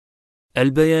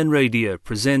Al-Bayan Radio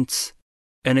presents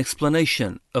an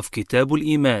explanation of Kitab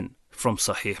Al-Iman from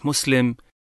Sahih Muslim,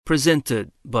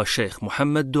 presented by Sheikh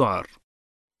Mohamad Doar.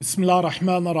 Bismillah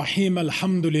ar-Rahman ar-Rahim,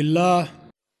 alhamdulillah,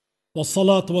 wa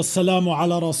salatu wa salamu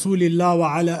ala rasulillah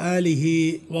wa ala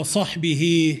alihi wa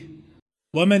sahbihi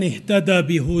wa man ihtada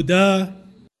bihuda,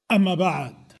 amma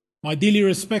ba'd. My dearly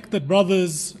respected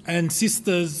brothers and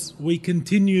sisters, we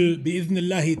continue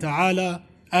bi'idhnillahi ta'ala,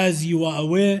 as you are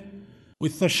aware,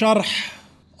 with the sharh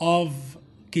of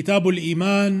Kitab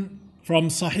Al-Iman from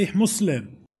Sahih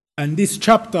Muslim. And this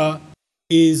chapter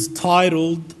is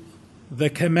titled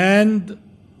The Command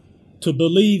to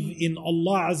Believe in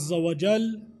Allah Azza wa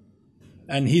Jal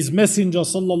and His Messenger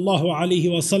Sallallahu Alaihi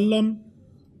Wasallam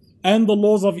and the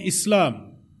laws of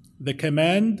Islam. The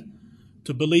command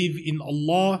to believe in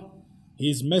Allah,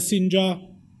 His Messenger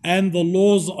and the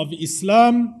laws of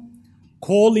Islam,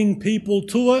 calling people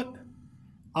to it,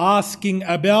 asking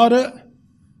about it,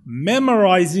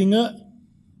 memorizing it,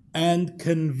 and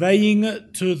conveying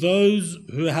it to those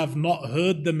who have not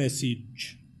heard the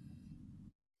message.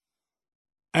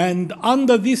 And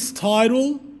under this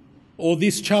title or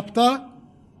this chapter,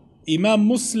 Imam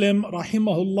Muslim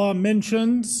rahimahullah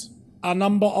mentions a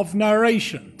number of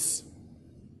narrations.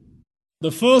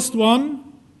 The first one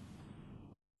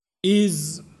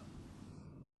is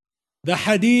the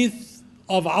hadith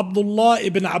of Abdullah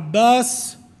ibn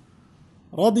Abbas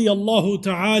radiyallahu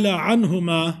ta'ala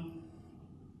anhuma,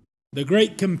 the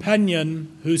great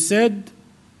companion, who said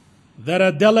that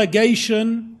a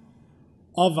delegation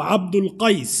of Abdul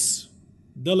Qais,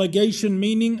 delegation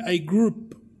meaning a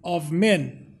group of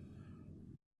men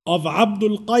of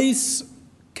Abdul Qais,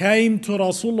 came to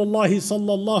Rasulullah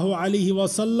sallallahu alaihi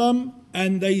wasallam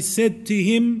and they said to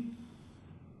him,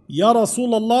 Ya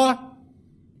Rasulullah,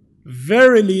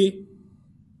 verily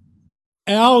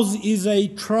ours is a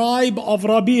tribe of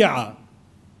Rabi'a,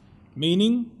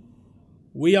 meaning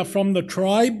we are from the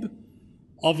tribe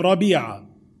of Rabi'a.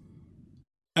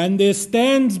 And there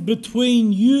stands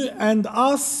between you and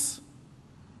us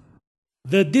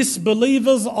the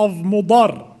disbelievers of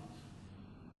Mudar.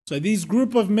 So these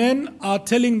group of men are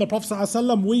telling the Prophet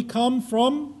ﷺ, we come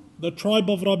from the tribe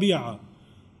of Rabi'a.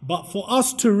 But for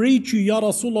us to reach you, Ya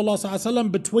Rasulullah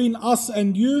ﷺ, between us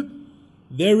and you,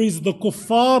 there is the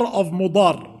kuffar of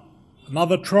Mudar,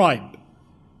 another tribe.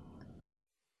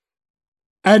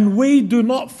 And we do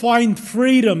not find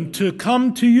freedom to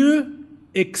come to you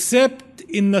except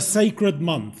in the sacred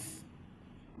month.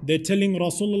 They're telling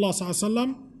Rasulullah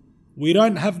ﷺ, we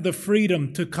don't have the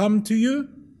freedom to come to you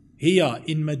here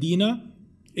in Medina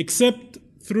except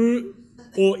through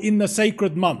or in the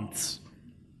sacred months.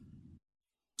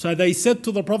 So they said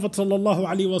to the Prophet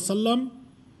ﷺ,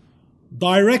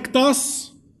 direct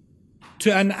us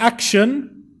to an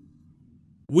action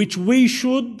which we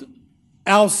should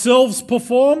ourselves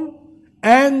perform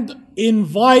and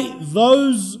invite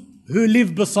those who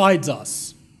live besides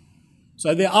us.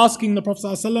 So they're asking the Prophet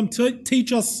ﷺ to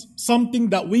teach us something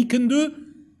that we can do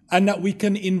and that we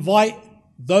can invite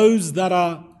those that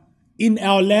are in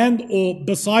our land or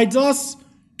besides us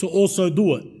to also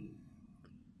do it.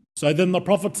 So then the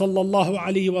Prophet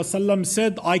ﷺ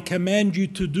said, I command you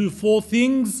to do 4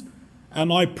 things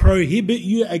and I prohibit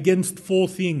you against 4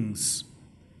 things.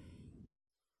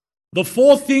 The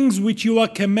 4 things which you are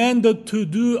commanded to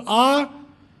do are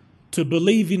to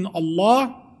believe in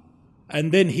Allah,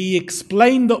 and then He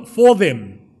explained it for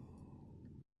them.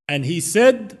 And He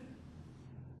said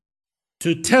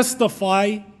to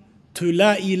testify to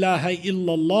La ilaha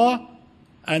illallah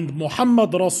and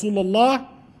Muhammad Rasulullah,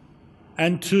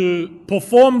 and to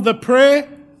perform the prayer,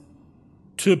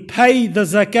 to pay the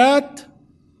zakat,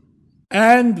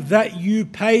 and that you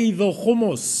pay the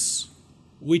khumus,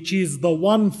 which is the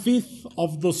 1/5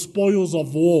 of the spoils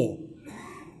of war.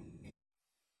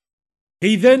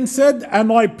 He then said,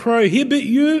 and I prohibit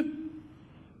you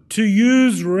to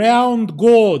use round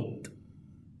gourd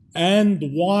and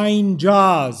wine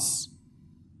jars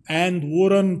and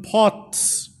wooden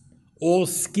pots or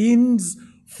skins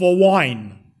for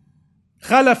wine.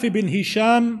 Khalaf ibn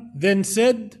Hisham then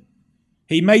said,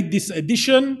 he made this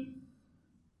addition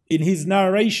in his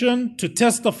narration to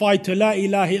testify to La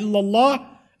ilaha illallah,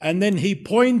 and then he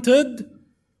pointed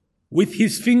with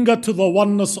his finger to the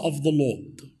oneness of the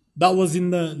Lord. That was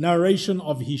in the narration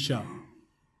of Hisham,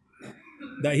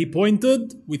 that he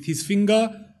pointed with his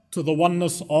finger to the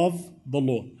oneness of the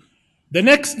Lord. The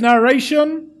next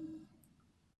narration,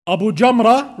 Abu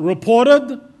Jamrah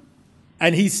reported,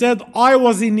 and he said, I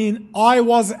was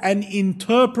an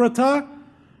interpreter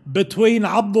between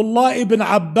Abdullah ibn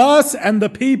Abbas and the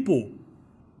people,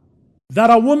 that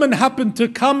a woman happened to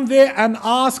come there and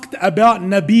asked about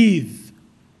nabidh.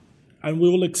 and we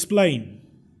will explain.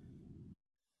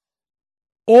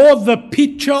 Or the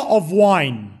pitcher of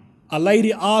wine. A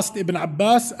lady asked Ibn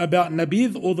Abbas about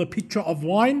nabidh, or the pitcher of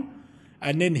wine,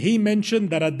 and then he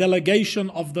mentioned that a delegation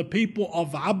of the people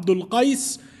of Abdul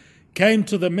Qais came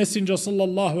to the Messenger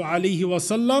sallallahu alaihi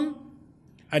wasallam,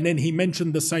 and then he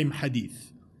mentioned the same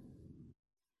hadith.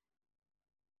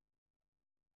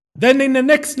 Then in the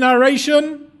next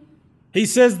narration, he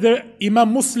says that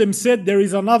Imam Muslim said there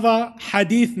is another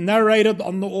hadith narrated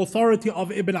on the authority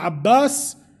of Ibn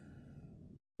Abbas,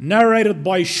 narrated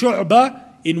by Shu'bah,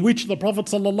 in which the Prophet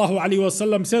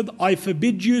ﷺ said, I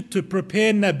forbid you to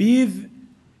prepare nabidh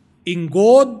in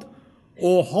gourd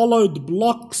or hollowed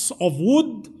blocks of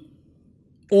wood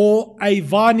or a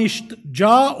varnished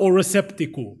jar or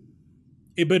receptacle.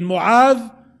 Ibn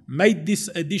Mu'adh made this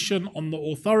addition on the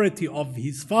authority of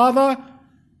his father,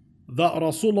 that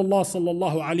Rasulullah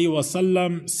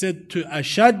ﷺ said to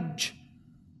Ashaj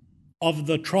of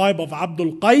the tribe of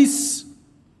Abdul Qais.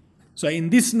 So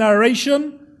in this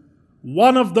narration,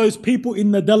 one of those people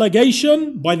in the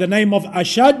delegation by the name of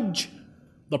Ashaj,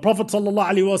 the Prophet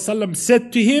ﷺ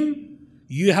said to him,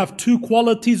 you have two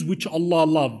qualities which Allah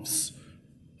loves: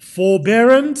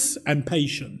 forbearance and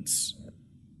patience.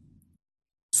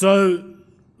 So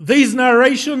these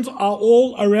narrations are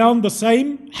all around the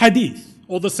same hadith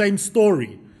or the same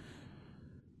story.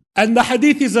 And the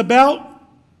hadith is about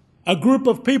a group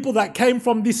of people that came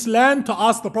from this land to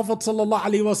ask the Prophet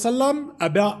ﷺ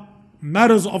about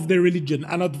matters of their religion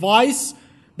and advice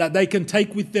that they can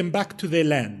take with them back to their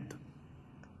land.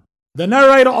 The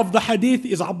narrator of the hadith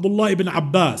is Abdullah ibn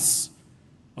Abbas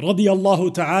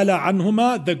radiyallahu ta'ala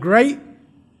anhuma, the great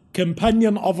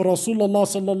companion of Rasulullah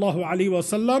sallallahu alaihi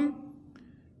wasallam.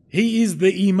 He is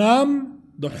the Imam,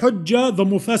 the Hujjah, the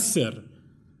Mufassir,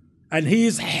 and he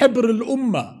is Hibr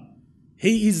al-Ummah.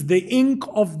 He is the ink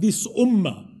of this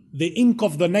Ummah, the ink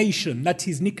of the nation. That's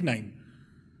his nickname,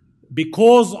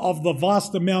 because of the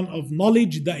vast amount of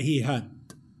knowledge that he had.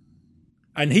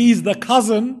 And he is the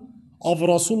cousin of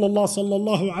Rasulullah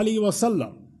sallallahu alaihi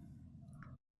wasallam.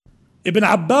 Ibn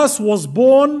Abbas was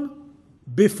born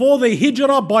before the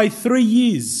Hijrah by 3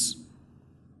 years.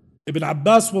 Ibn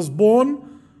Abbas was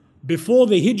born before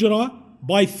the Hijrah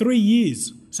by 3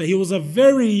 years. So he was a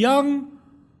very young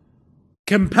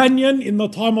companion in the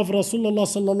time of Rasulullah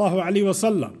sallallahu alaihi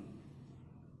wasallam.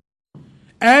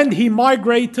 And he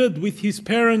migrated with his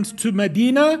parents to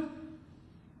Medina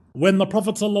when the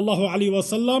Prophet sallallahu alaihi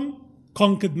wasallam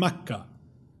conquered Mecca.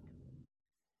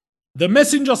 The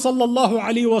Messenger sallallahu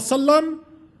alaihi wasallam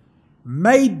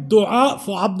made dua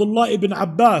for Abdullah ibn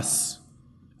Abbas,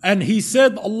 and he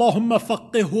said, Allahumma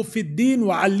faqihhu fid din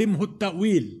wa allimhu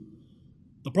at-ta'wil.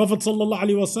 The Prophet sallallahu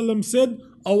alaihi wasallam said,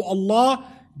 Oh Allah,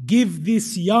 give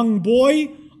this young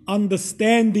boy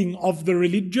understanding of the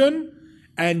religion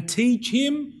and teach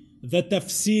him the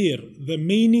tafsir, the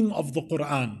meaning of the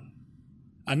Quran.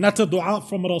 And that's a dua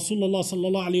from Rasulullah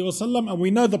sallallahu alaihi wasallam, and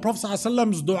we know the Prophet sallallahu alaihi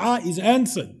wasallam's dua is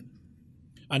answered.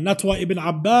 And that's why Ibn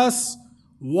Abbas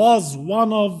was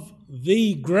one of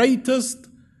the greatest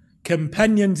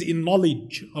companions in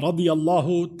knowledge,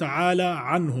 radiyallahu ta'ala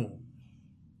anhu.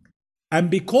 And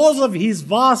because of his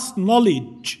vast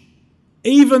knowledge,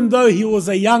 even though he was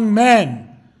a young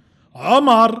man,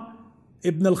 Umar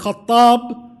ibn al-Khattab,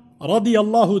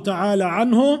 radiyallahu ta'ala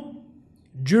anhu,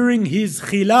 during his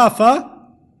khilafah,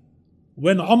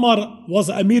 when Umar was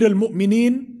Amir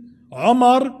al-Mu'mineen,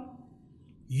 Umar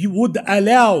would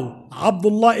allow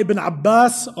Abdullah ibn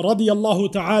Abbas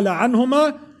radiyallahu ta'ala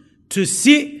anhuma to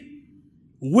sit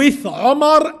with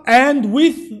Umar and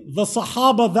with the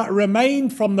Sahaba that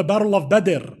remained from the Battle of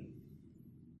Badr.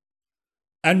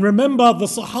 And remember, the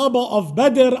Sahaba of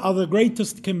Badr are the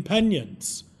greatest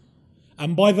companions.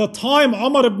 And by the time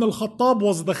Umar ibn al-Khattab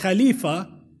was the Khalifa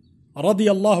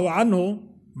radiyallahu anhu,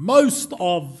 most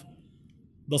of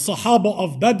the Sahaba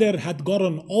of Badr had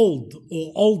gotten old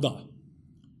or older.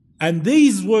 And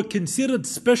these were considered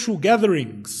special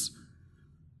gatherings.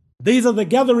 These are the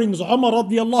gatherings Umar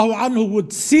radiallahu anhu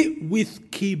would sit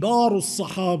with kibar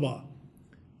al-Sahaba,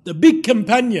 the big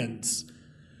companions.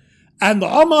 And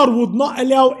Umar would not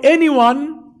allow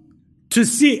anyone to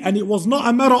sit. And it was not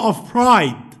a matter of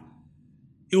pride.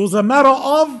 It was a matter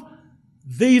of,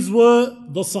 these were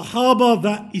the Sahaba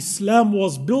that Islam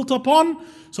was built upon.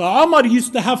 So Umar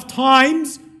used to have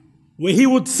times where he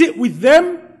would sit with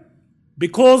them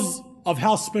because of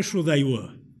how special they were,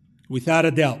 without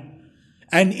a doubt.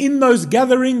 And in those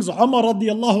gatherings, Umar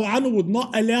radiallahu anhu would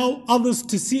not allow others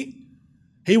to sit.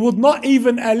 He would not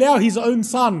even allow his own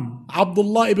son,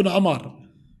 Abdullah ibn Umar.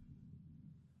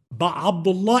 But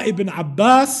Abdullah ibn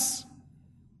Abbas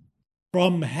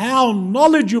from how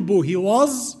knowledgeable he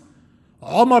was,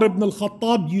 Umar ibn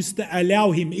al-Khattab used to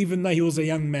allow him even though he was a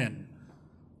young man.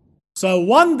 So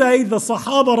one day the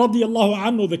Sahaba radiallahu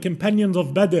anhu, the companions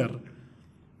of Badr,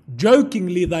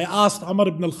 jokingly they asked Umar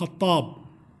ibn al-Khattab,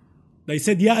 they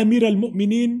said, Ya Amir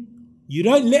al-Mu'mineen, you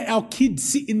don't let our kids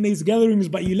sit in these gatherings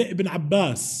but you let Ibn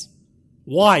Abbas.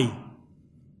 Why?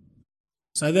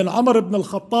 So then Umar ibn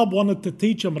al-Khattab wanted to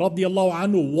teach him radiallahu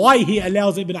anhu why he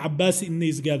allows Ibn Abbas in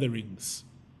these gatherings.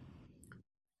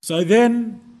 So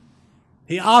then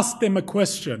he asked them a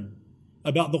question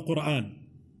about the Quran.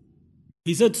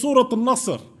 He said, Surah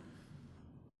Al-Nasr,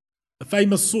 the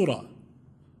famous surah,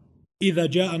 إِذَا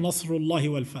جَاءَ نَصْرُ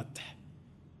اللَّهِ وَالْفَتْحِ.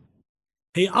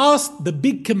 He asked the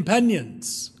big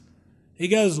companions, he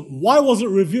goes, why was it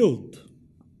revealed?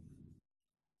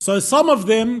 So some of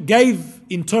them gave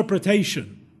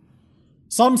interpretation.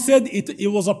 Some said it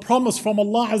was a promise from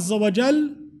Allah Azza wa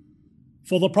Jal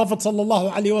for the Prophet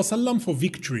Sallallahu Alaihi Wasallam for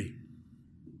victory.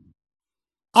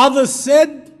 Others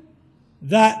said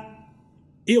that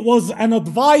it was an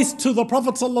advice to the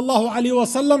Prophet Sallallahu Alaihi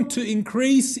Wasallam to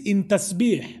increase in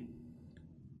tasbih.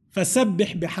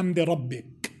 فَسَبِّحْ بِحَمْدِ رَبِّكَ.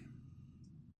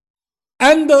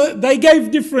 And they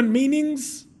gave different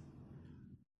meanings.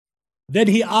 Then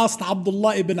he asked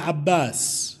Abdullah ibn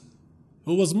Abbas,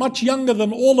 who was much younger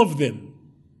than all of them.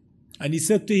 And he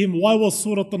said to him, why was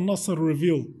Surah Al-Nasr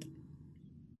revealed?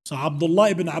 So Abdullah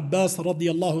ibn Abbas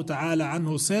radiallahu ta'ala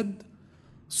anhu said,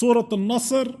 Surah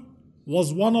Al-Nasr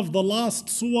was one of the last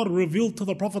surah revealed to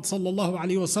the Prophet sallallahu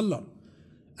alaihi wasallam.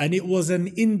 And it was an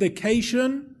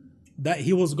indication that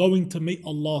he was going to meet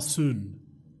Allah soon.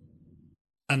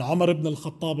 And Umar ibn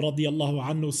al-Khattab radiallahu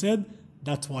anhu said,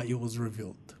 that's why it was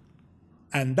revealed.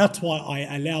 And that's why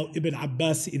I allow Ibn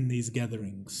Abbas in these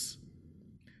gatherings.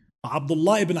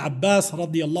 Abdullah ibn Abbas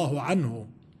radiallahu anhu,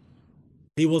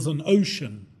 he was an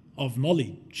ocean of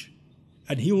knowledge.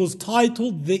 And he was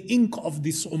titled the ink of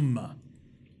this ummah.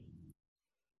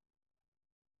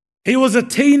 He was a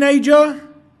teenager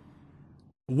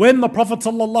when the Prophet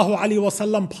sallallahu alaihi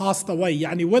wasallam passed away.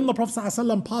 Yani when the Prophet sallallahu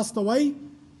alaihi wasallam passed away,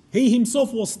 he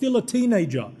himself was still a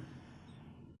teenager.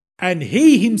 And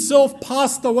he himself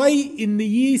passed away in the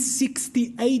year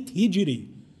 68 Hijri.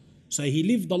 So he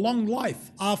lived a long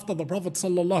life after the Prophet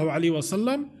sallallahu alaihi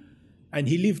wasallam, and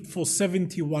he lived for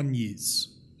 71 years.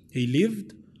 He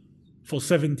lived for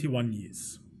 71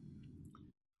 years.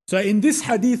 So in this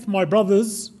hadith, my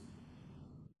brothers,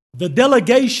 the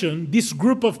delegation, this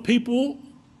group of people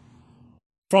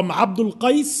from Abdul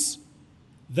Qais,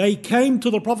 they came to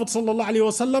the Prophet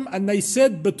ﷺ and they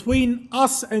said, between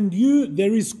us and you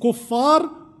there is kuffar,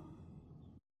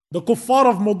 the kuffar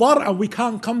of Mudar, and we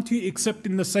can't come to you except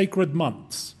in the sacred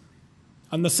months.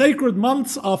 And the sacred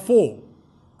months are four,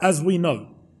 as we know.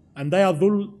 And they are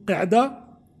Dhul Qa'dah,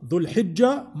 Dhul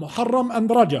Hijjah, Muharram and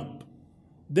Rajab.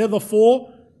 They're the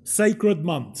four sacred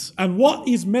months. And what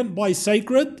is meant by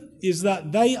sacred is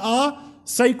that they are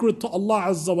sacred to Allah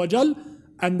Azza wa Jal,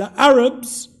 and the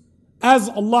Arabs, as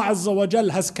Allah Azza wa Jal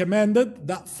has commanded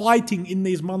that fighting in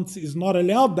these months is not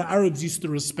allowed, the Arabs used to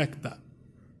respect that.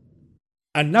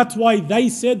 And that's why they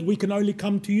said we can only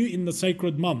come to you in the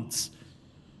sacred months.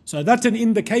 So that's an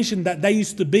indication that they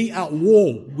used to be at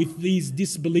war with these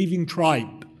disbelieving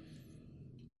tribe.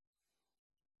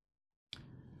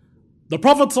 The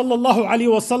Prophet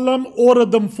ﷺ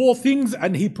ordered them four things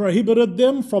and he prohibited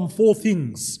them from four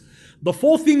things. The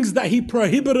four things that he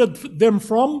prohibited them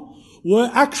from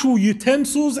were actual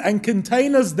utensils and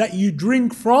containers that you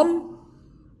drink from.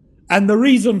 And the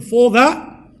reason for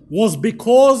that was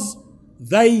because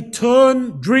they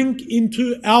turn drink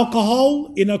into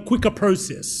alcohol in a quicker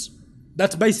process.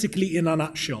 That's basically in a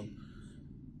nutshell.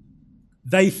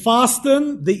 They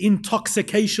fasten the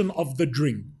intoxication of the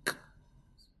drink.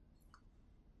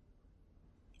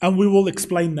 And we will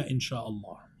explain that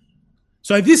inshallah.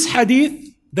 So this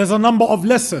hadith, there's a number of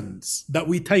lessons that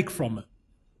we take from it.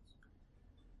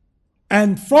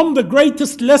 And from the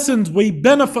greatest lessons we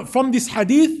benefit from this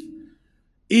hadith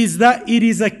is that it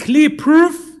is a clear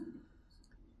proof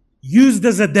used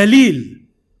as a dalil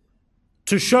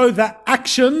to show that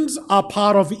actions are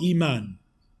part of Iman.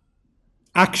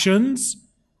 Actions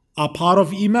are part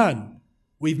of Iman.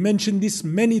 We've mentioned this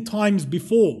many times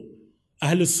before.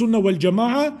 Ahl Sunnah wal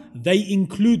Jama'ah, they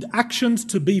include actions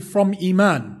to be from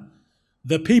Iman.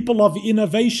 The people of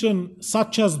innovation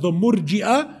such as the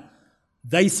Murji'ah,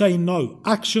 they say no,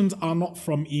 actions are not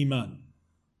from Iman.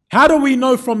 How do we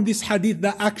know from this hadith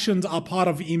that actions are part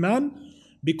of Iman?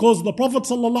 Because the Prophet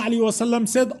ﷺ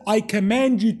said, I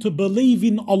command you to believe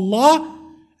in Allah,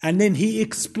 and then he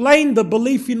explained the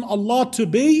belief in Allah to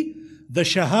be the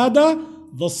shahada,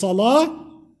 the salah,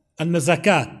 and the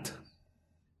zakat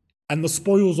and the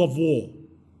spoils of war.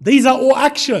 These are all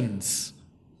actions.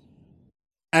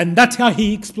 And that's how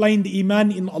he explained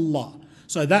Iman in Allah.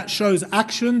 So that shows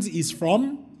actions is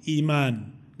from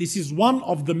Iman. This is one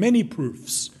of the many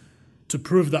proofs to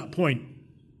prove that point.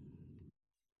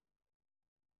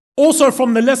 Also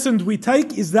from the lessons we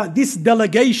take is that this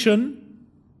delegation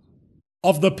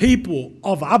of the people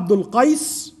of Abdul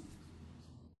Qais,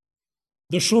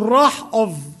 the shurrah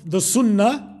of the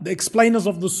Sunnah, the explainers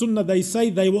of the Sunnah, they say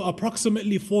they were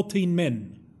approximately 14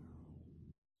 men.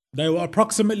 They were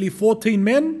approximately 14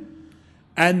 men,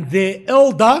 and their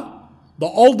elder, the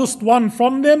oldest one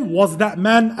from them, was that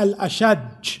man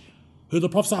Al-Ashaj, who the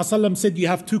Prophet ﷺ said, you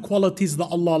have two qualities that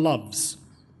Allah loves.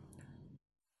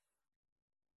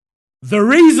 The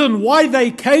reason why they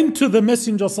came to the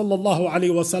Messenger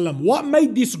ﷺ, what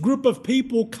made this group of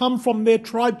people come from their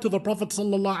tribe to the Prophet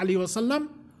ﷺ?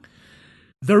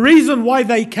 The reason why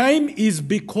they came is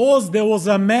because there was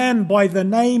a man by the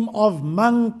name of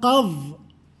Manqadh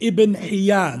ibn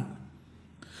Hiyan.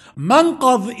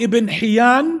 Manqadh ibn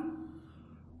Hiyan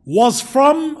was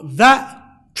from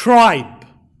that tribe.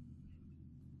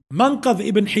 Manqadh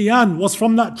ibn Hiyan was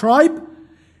from that tribe,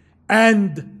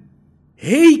 and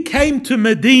he came to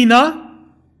Medina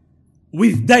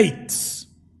with dates.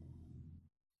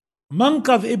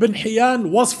 Manqadh ibn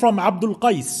Hiyan was from Abdul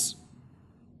Qais,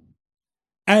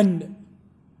 and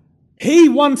he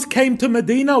once came to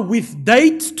Medina with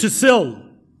dates to sell.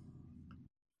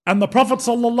 And the Prophet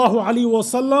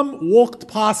ﷺ walked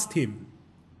past him.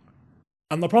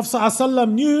 And the Prophet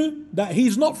ﷺ knew that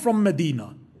he's not from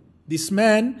Medina. This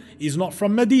man is not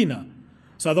from Medina.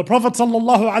 So the Prophet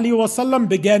ﷺ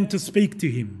began to speak to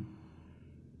him.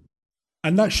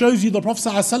 And that shows you the Prophet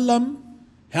ﷺ,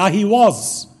 how he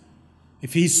was.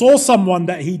 If he saw someone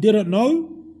that he didn't know,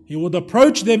 he would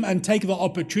approach them and take the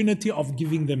opportunity of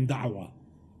giving them da'wah.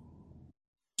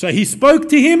 So he spoke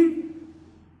to him,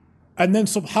 and then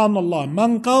subhanallah,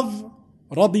 Manqadh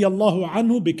radiyallahu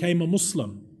anhu became a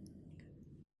Muslim.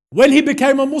 When he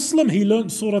became a Muslim, he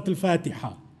learned Surah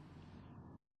Al-Fatiha.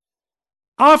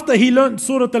 After he learned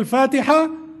Surah Al-Fatiha,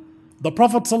 the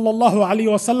Prophet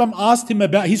ﷺ asked him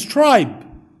about his tribe,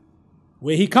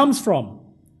 where he comes from,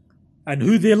 and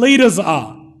who their leaders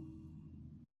are.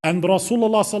 And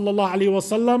Rasulullah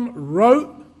ﷺ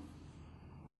wrote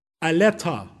a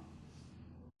letter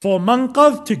for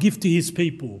Manqadh to give to his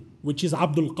people, which is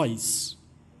Abdul Qais.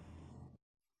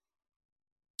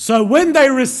 So when they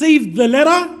received the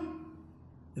letter,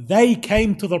 they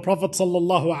came to the Prophet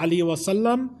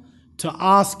ﷺ to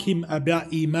ask him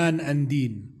about Iman and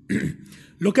Deen.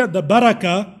 Look at the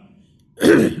barakah.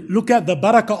 Look at the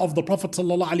barakah of the Prophet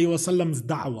ﷺ's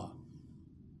da'wah.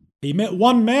 He met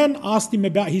one man, asked him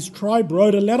about his tribe,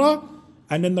 wrote a letter,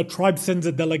 and then the tribe sends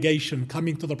a delegation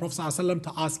coming to the Prophet ﷺ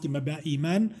to ask him about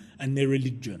Iman and their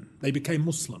religion. They became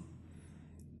Muslim.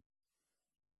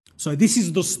 So this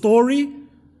is the story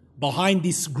behind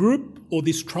this group or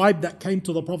this tribe that came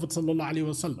to the Prophet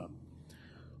ﷺ.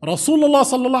 Rasulullah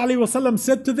ﷺ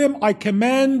said to them, I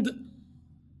command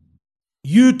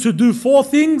you to do 4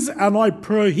 things and I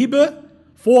prohibit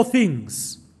 4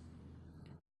 things.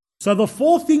 So the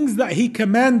 4 things that he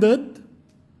commanded,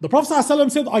 the Prophet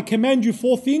ﷺ said, I command you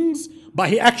 4 things, but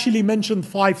he actually mentioned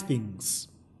 5 things.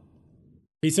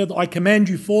 He said, I command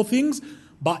you 4 things,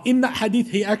 but in that hadith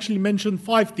he actually mentioned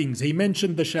 5 things. He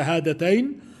mentioned the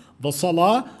shahadatain, the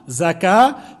salah,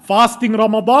 zakah, fasting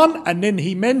Ramadan, and then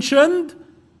he mentioned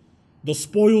the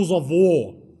spoils of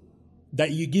war,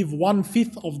 that you give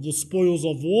 1/5 of the spoils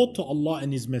of war to Allah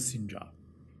and His Messenger.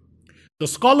 The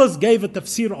scholars gave a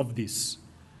tafsir of this.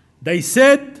 They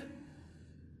said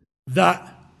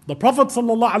that the Prophet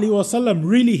ﷺ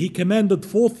really he commanded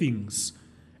 4 things,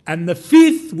 and the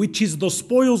 5th, which is the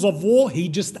spoils of war, he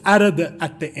just added it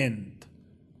at the end.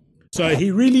 So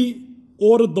he really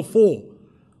ordered the 4,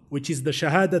 which is the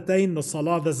shahadatain, the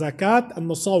salah, the zakat, and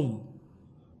the sawm.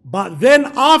 But then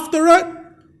after it,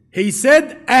 he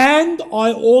said, and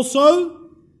I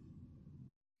also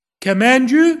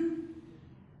command you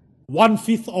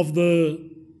 1/5 of the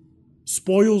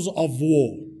spoils of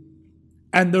war.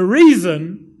 And the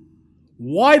reason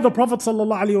why the Prophet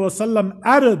ﷺ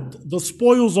added the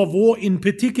spoils of war in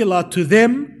particular to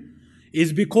them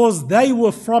is because they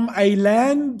were from a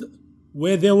land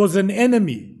where there was an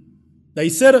enemy. They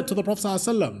said it to the Prophet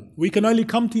ﷺ, we can only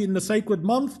come to you in the sacred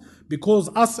month because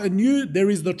us and you, there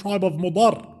is the tribe of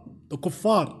Mudar, the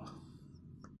kuffar.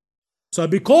 So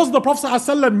because the Prophet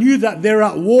ﷺ knew that they're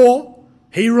at war,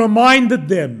 he reminded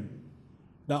them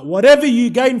that whatever you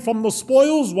gain from the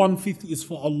spoils, 1/5 is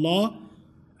for Allah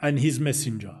and His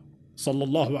Messenger,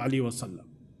 sallallahu alaihi wasallam.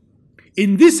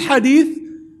 In this hadith,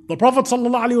 the Prophet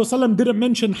ﷺ didn't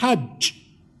mention Hajj.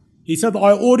 He said,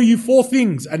 I order you 4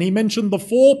 things. And he mentioned the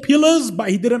 4 pillars, but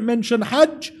he didn't mention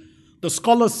Hajj. The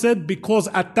scholars said because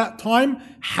at that time,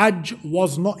 Hajj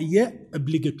was not yet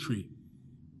obligatory.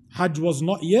 Hajj was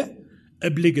not yet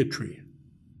obligatory.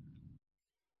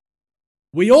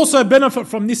 We also benefit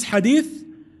from this hadith,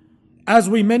 as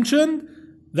we mentioned,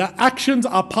 that actions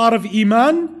are part of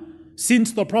Iman,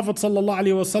 since the Prophet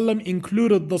ﷺ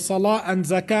included the Salah and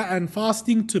Zakah and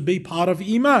fasting to be part of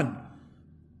Iman.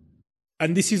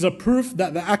 And this is a proof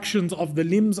that the actions of the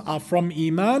limbs are from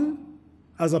Iman,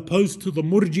 as opposed to the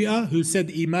Murji'ah who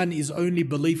said Iman is only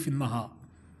belief in the heart.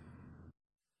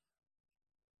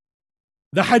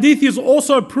 The hadith is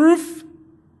also proof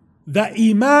that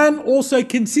Iman also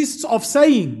consists of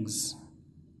sayings.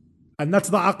 And that's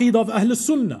the Aqeedah of Ahl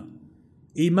Sunnah.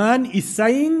 Iman is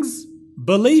sayings,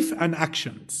 belief and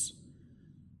actions.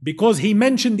 Because he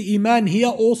mentioned Iman here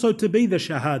also to be the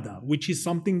Shahada, which is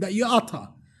something that you utter.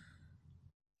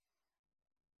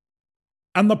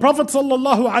 And the Prophet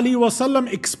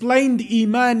ﷺ explained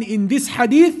Iman in this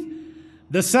hadith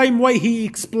the same way he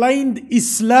explained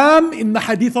Islam in the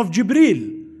hadith of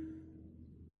Jibreel.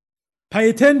 Pay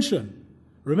attention.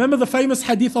 Remember the famous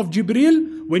hadith of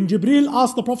Jibreel? When Jibreel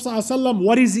asked the Prophet ﷺ,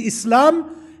 what is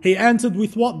Islam? He answered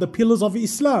with what? The pillars of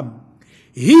Islam.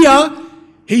 Here,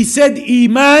 he said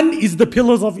Iman is the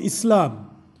pillars of Islam.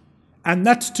 And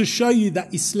that's to show you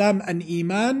that Islam and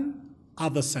Iman are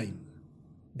the same.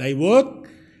 They work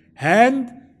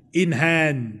hand in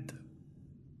hand.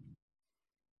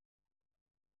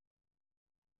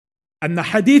 And the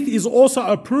hadith is also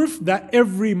a proof that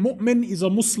every mu'min is a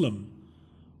Muslim.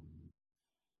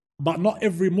 But not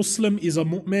every Muslim is a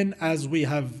mu'min, as we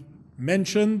have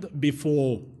mentioned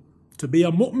before. To be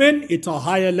a mu'min, it's a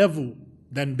higher level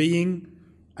than being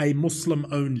a Muslim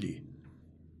only.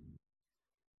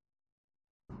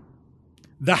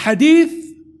 The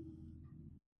hadith,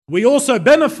 we also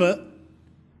benefit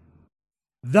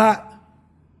that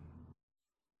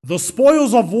the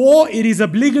spoils of war, it is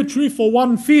obligatory for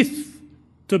 1/5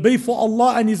 to be for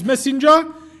Allah and His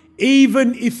Messenger,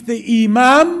 even if the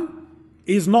Imam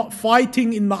is not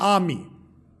fighting in the army.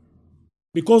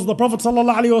 Because the Prophet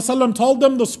ﷺ told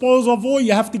them the spoils of war,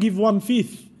 you have to give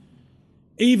 1/5.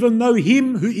 Even though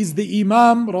him who is the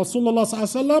Imam, Rasulullah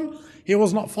ﷺ, he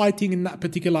was not fighting in that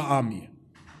particular army.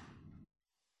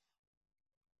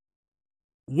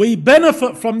 We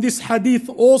benefit from this hadith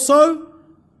also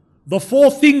the 4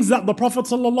 things that the Prophet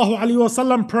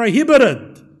ﷺ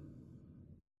prohibited,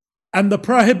 and the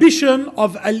prohibition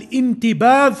of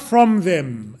al-intibadh from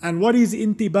them. And what is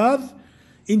intibadh?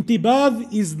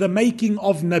 Intibadh is the making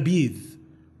of nabidh.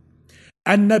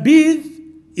 And nabidh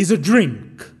is a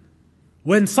drink.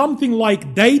 When something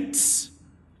like dates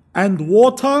and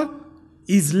water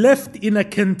is left in a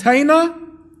container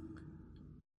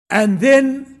and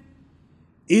then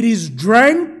it is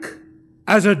drank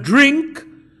as a drink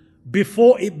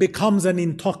before it becomes an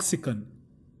intoxicant.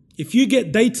 If you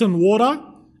get dates and water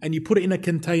and you put it in a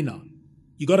container,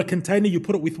 you got a container, you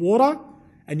put it with water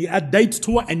and you add dates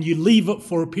to it and you leave it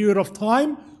for a period of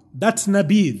time, that's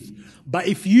nabidh. But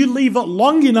if you leave it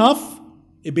long enough,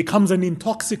 it becomes an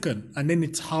intoxicant and then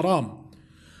it's haram.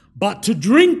 But to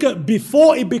drink it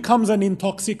before it becomes an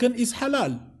intoxicant is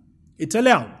halal. It's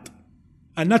allowed.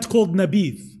 And that's called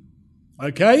nabidh.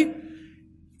 Okay?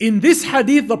 In this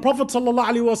hadith, the Prophet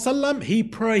ﷺ, he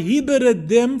prohibited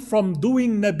them from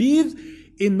doing nabidh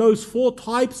in those 4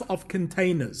 types of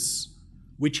containers,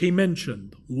 which he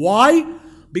mentioned. Why?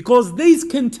 Because these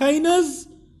containers,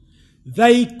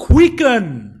 they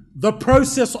quicken the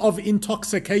process of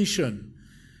intoxication.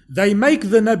 They make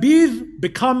the nabidh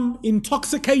become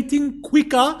intoxicating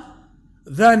quicker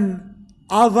than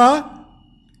other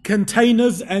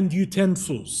containers and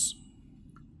utensils.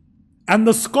 And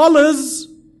the scholars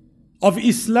of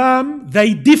Islam,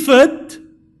 they differed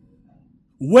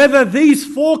whether these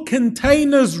 4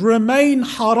 containers remain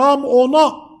haram or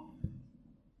not.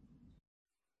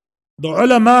 The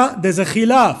ulama, there's a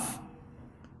khilaf.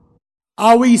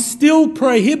 Are we still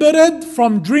prohibited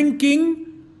from drinking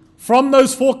from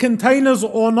those 4 containers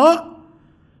or not?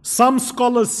 Some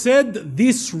scholars said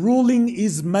this ruling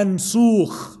is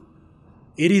mansukh.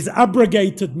 It is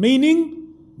abrogated, meaning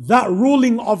that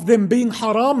ruling of them being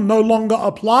haram no longer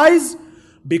applies,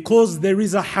 because there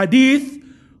is a hadith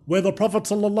where the Prophet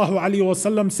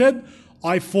ﷺ said,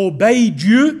 I forbade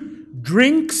you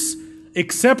drinks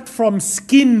except from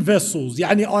skin vessels.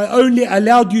 Yani I only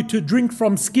allowed you to drink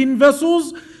from skin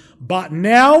vessels, but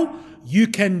now you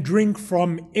can drink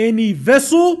from any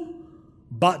vessel,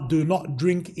 but do not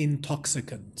drink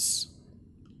intoxicants.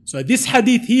 So this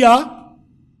hadith here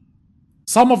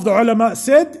Some of the ulama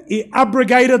said it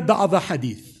abrogated the other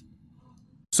hadith.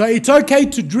 So it's okay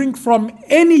to drink from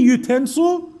any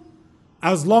utensil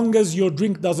as long as your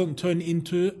drink doesn't turn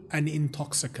into an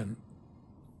intoxicant.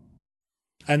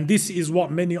 And this is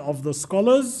what many of the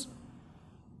scholars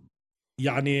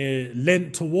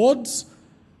lent towards.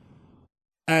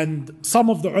 And some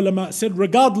of the ulama said,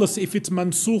 regardless if it's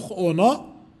mansukh or not,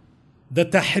 the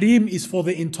tahrim is for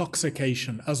the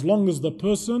intoxication. As long as the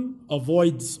person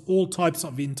avoids all types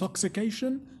of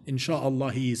intoxication,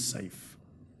 inshallah he is safe.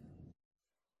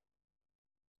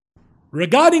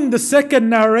 Regarding the second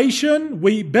narration,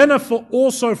 we benefit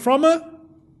also from it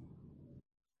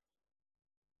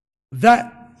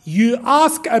that you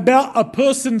ask about a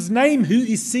person's name who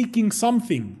is seeking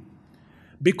something.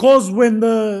 Because when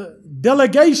the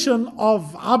delegation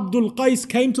of Abdul Qais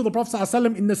came to the Prophet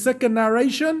ﷺ in the second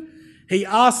narration, he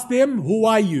asked them, who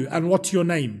are you and what's your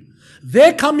name?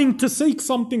 They're coming to seek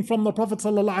something from the Prophet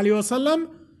ﷺ,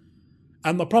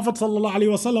 and the Prophet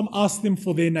ﷺ asked them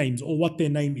for their names or what their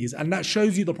name is. And that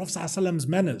shows you the Prophet ﷺ's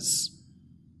manners.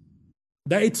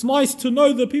 That it's nice to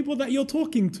know the people that you're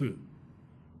talking to.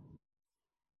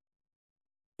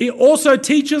 It also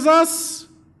teaches us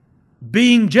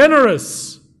being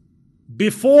generous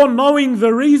before knowing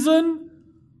the reason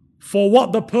for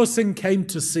what the person came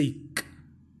to seek.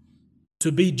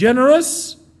 To be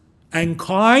generous and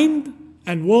kind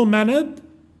and well-mannered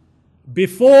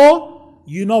before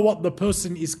you know what the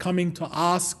person is coming to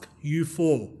ask you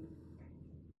for.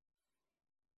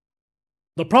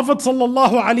 The Prophet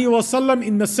ﷺ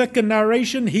in the second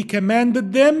narration, he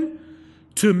commanded them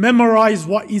to memorize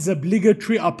what is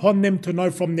obligatory upon them to know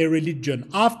from their religion.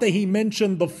 After he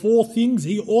mentioned the 4 things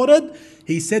he ordered,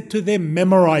 he said to them,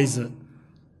 memorize it.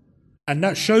 And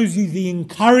that shows you the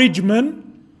encouragement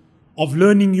of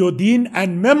learning your deen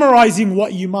and memorizing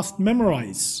what you must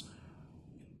memorize.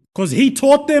 Because he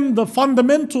taught them the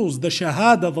fundamentals, the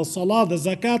shahada, the salah, the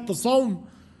zakat, the sawm,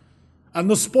 and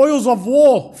the spoils of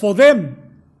war for them.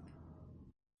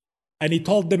 And he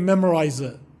told them memorize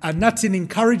it. And that's an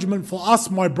encouragement for us,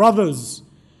 my brothers,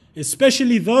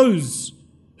 especially those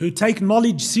who take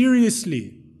knowledge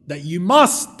seriously, that you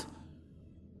must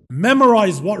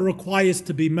memorize what requires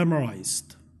to be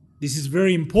memorized. This is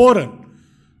very important.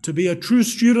 To be a true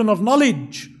student of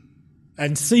knowledge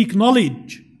and seek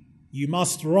knowledge, you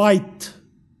must write,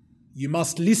 you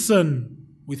must listen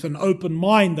with an open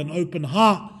mind, an open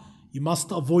heart, you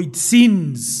must avoid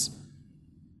sins,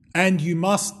 and you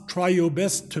must try your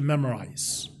best to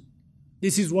memorize.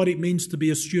 This is what it means to be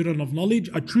a student of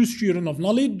knowledge, a true student of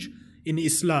knowledge in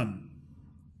Islam.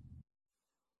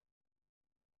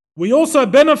 We also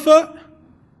benefit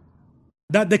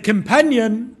that the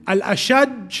companion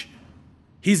Al-Ashaj,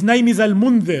 his name is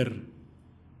Al-Mundhir.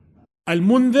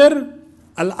 Al-Mundhir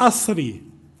Al-Asri.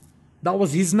 That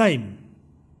was his name.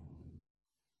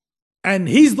 And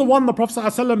he's the one the Prophet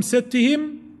ﷺ said to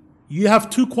him, you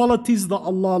have 2 qualities that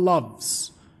Allah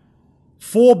loves.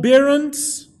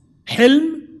 Forbearance,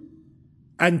 hilm,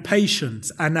 and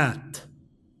patience, anat.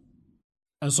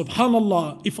 And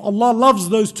subhanallah, if Allah loves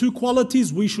those 2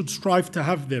 qualities, we should strive to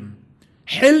have them.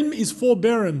 Hilm is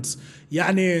forbearance.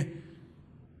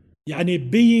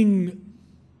 Being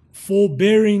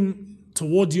forbearing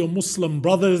towards your Muslim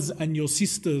brothers and your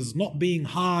sisters, not being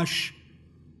harsh,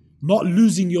 not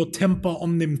losing your temper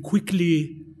on them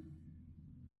quickly,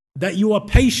 that you are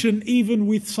patient even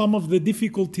with some of the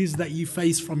difficulties that you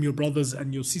face from your brothers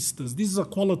and your sisters. This is a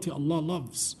quality Allah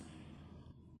loves.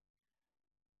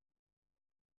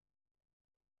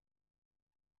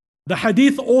 The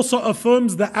hadith also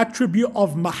affirms the attribute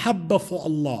of mahabba for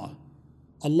Allah.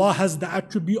 Allah has the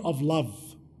attribute of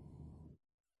love.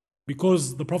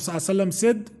 Because the Prophet ﷺ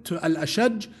said to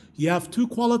Al-Ashaj, you have 2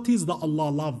 qualities that Allah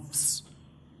loves.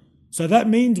 So that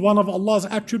means one of Allah's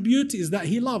attributes is that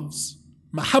He loves.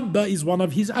 Mahabba is one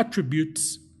of His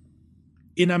attributes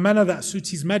in a manner that suits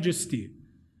His majesty.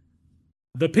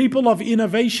 The people of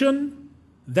innovation,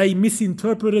 they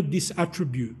misinterpreted this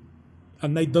attribute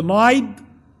and they denied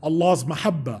Allah's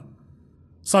mahabba,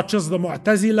 such as the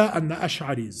Mu'tazila and the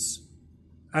Ash'aris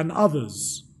and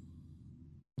others.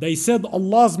 They said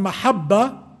Allah's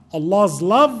mahabba, Allah's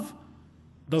love,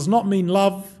 does not mean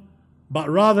love, but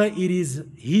rather it is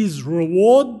His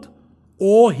reward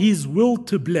or His will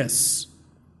to bless.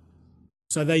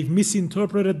 So they've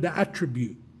misinterpreted the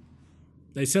attribute.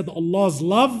 They said Allah's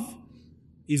love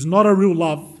is not a real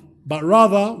love, but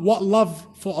rather what love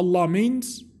for Allah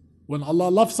means. When Allah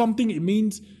loves something, it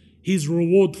means His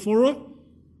reward for it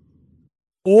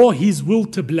or His will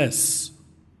to bless.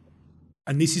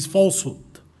 And this is falsehood.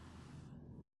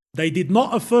 They did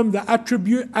not affirm the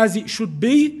attribute as it should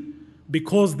be,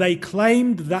 because they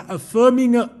claimed that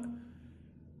affirming it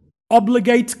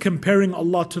obligates comparing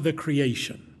Allah to the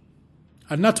creation.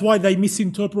 And that's why they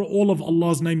misinterpret all of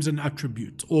Allah's names and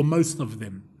attributes, or most of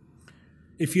them.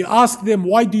 If you ask them,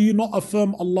 why do you not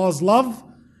affirm Allah's love?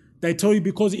 They tell you,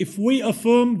 because if we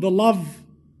affirm the love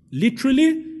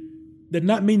literally, then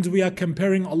that means we are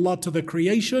comparing Allah to the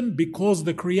creation, because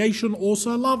the creation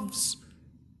also loves.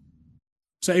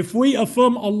 So if we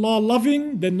affirm Allah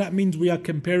loving, then that means we are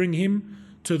comparing Him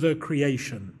to the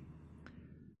creation.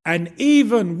 And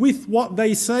even with what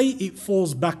they say, it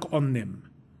falls back on them.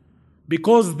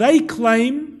 Because they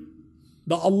claim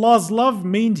that Allah's love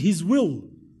means His will.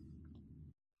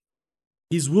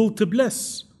 His will to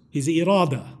bless, His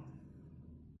irada.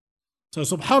 So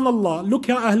subhanallah, look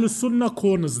how Ahlul Sunnah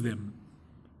corners them.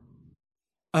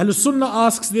 Ahlul Sunnah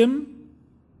asks them,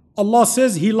 Allah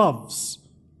says He loves.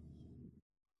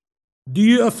 Do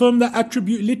you affirm that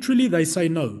attribute literally? They say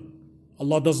no.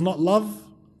 Allah does not love.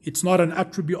 It's not an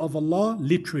attribute of Allah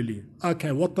literally.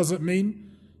 Okay, what does it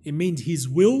mean? It means His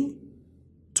will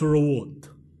to reward.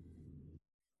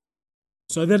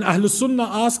 So then Ahlul Sunnah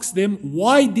asks them,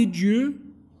 why did you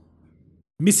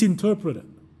misinterpret it?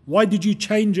 Why did you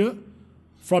change it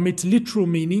from its literal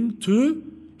meaning to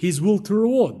His will to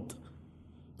reward?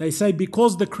 They say,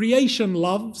 because the creation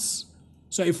loves,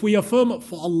 so if we affirm it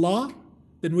for Allah,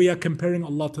 then we are comparing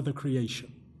Allah to the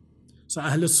creation. So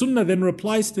Ahlul Sunnah then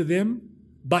replies to them,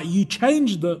 but you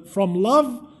changed it from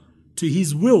love to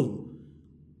His will.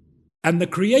 And the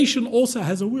creation also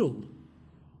has a will.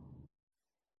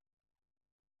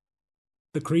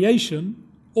 The creation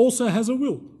also has a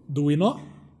will. Do we not?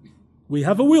 We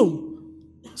have a will.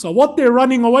 So what they're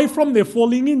running away from, they're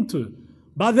falling into.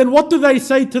 But then what do they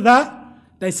say to that?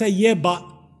 They say, yeah, but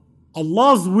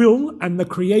Allah's will and the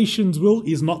creation's will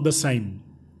is not the same.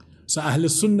 So Ahlul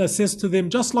Sunnah says to them,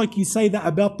 just like you say that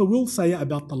about the will, say it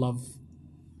about the love.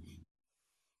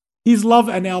 His love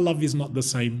and our love is not the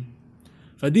same.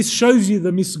 So this shows you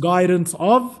the misguidance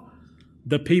of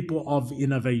the people of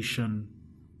innovation.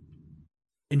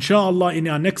 Inshallah, in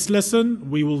our next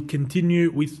lesson, we will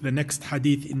continue with the next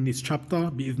hadith in this chapter.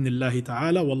 Bi'idhnillahi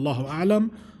ta'ala. Wallahu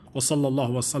a'lam. Wa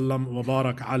sallallahu wa sallam wa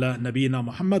barak ala nabina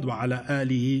Muhammad wa ala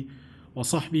alihi wa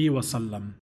sahbihi wa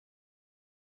sallam.